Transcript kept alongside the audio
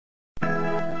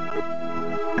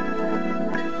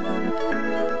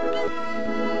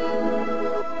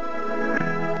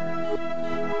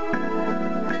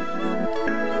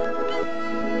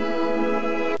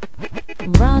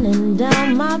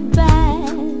my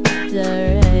batteries,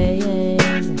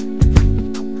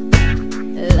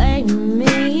 lay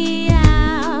me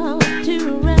out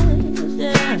to rest,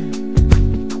 yeah.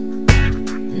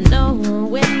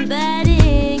 Knowing that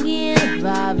in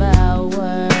 5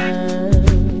 hours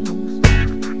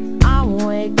I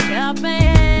wake up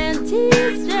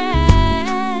anti-stressed,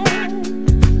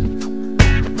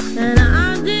 and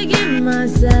I'm digging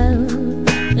myself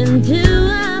into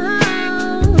a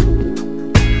hole.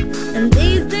 And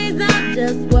these days I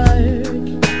just work.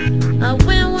 I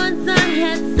went once I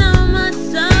had so much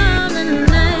soul, and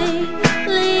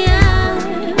lately I've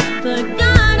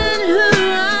forgotten who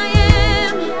I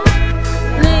am.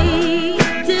 Need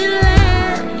to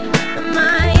let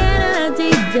my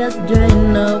energy just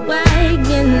drain away,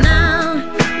 and now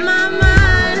my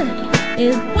mind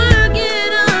is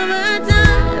working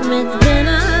overtime. It's been a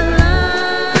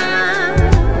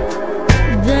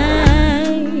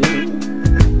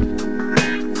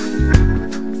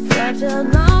such a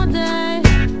long day,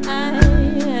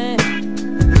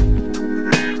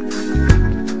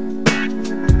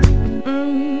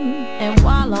 and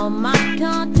while all my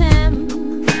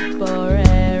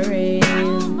contemporaries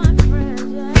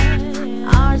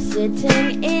are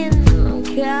sitting in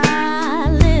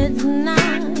college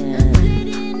now,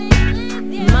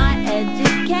 my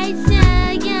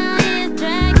education is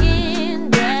dragging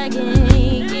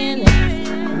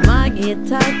my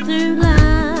guitar through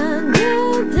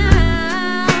London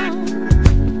town.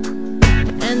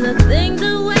 And the thing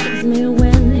that wakes me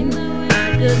when I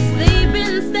could sleep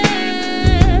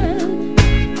instead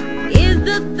is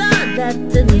the thought that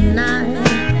tonight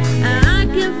I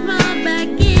can fall back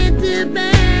into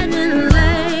bed. And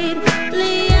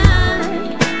lately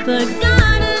I've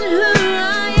forgotten who I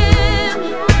am.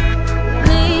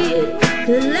 Need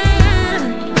to let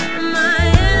my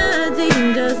energy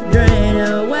just drain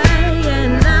away,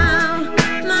 and now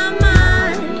my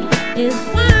mind is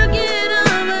working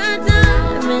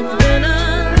overtime. It's been a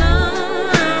long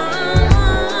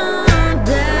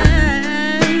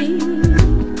day.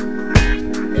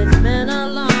 It's been a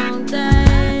long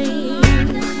day.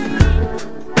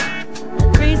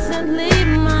 And recently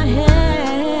my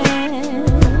head,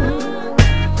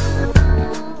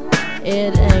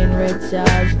 it ain't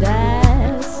recharged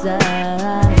as such,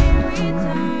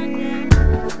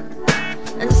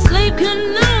 and sleep can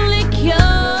only cure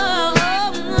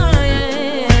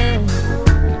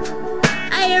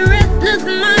a restless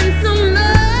mind so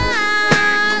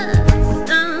much.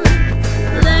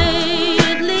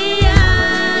 Lately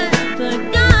I've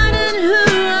forgotten who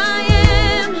I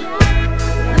am.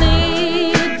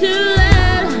 Need to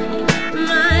let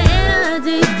my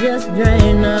energy just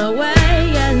drain away.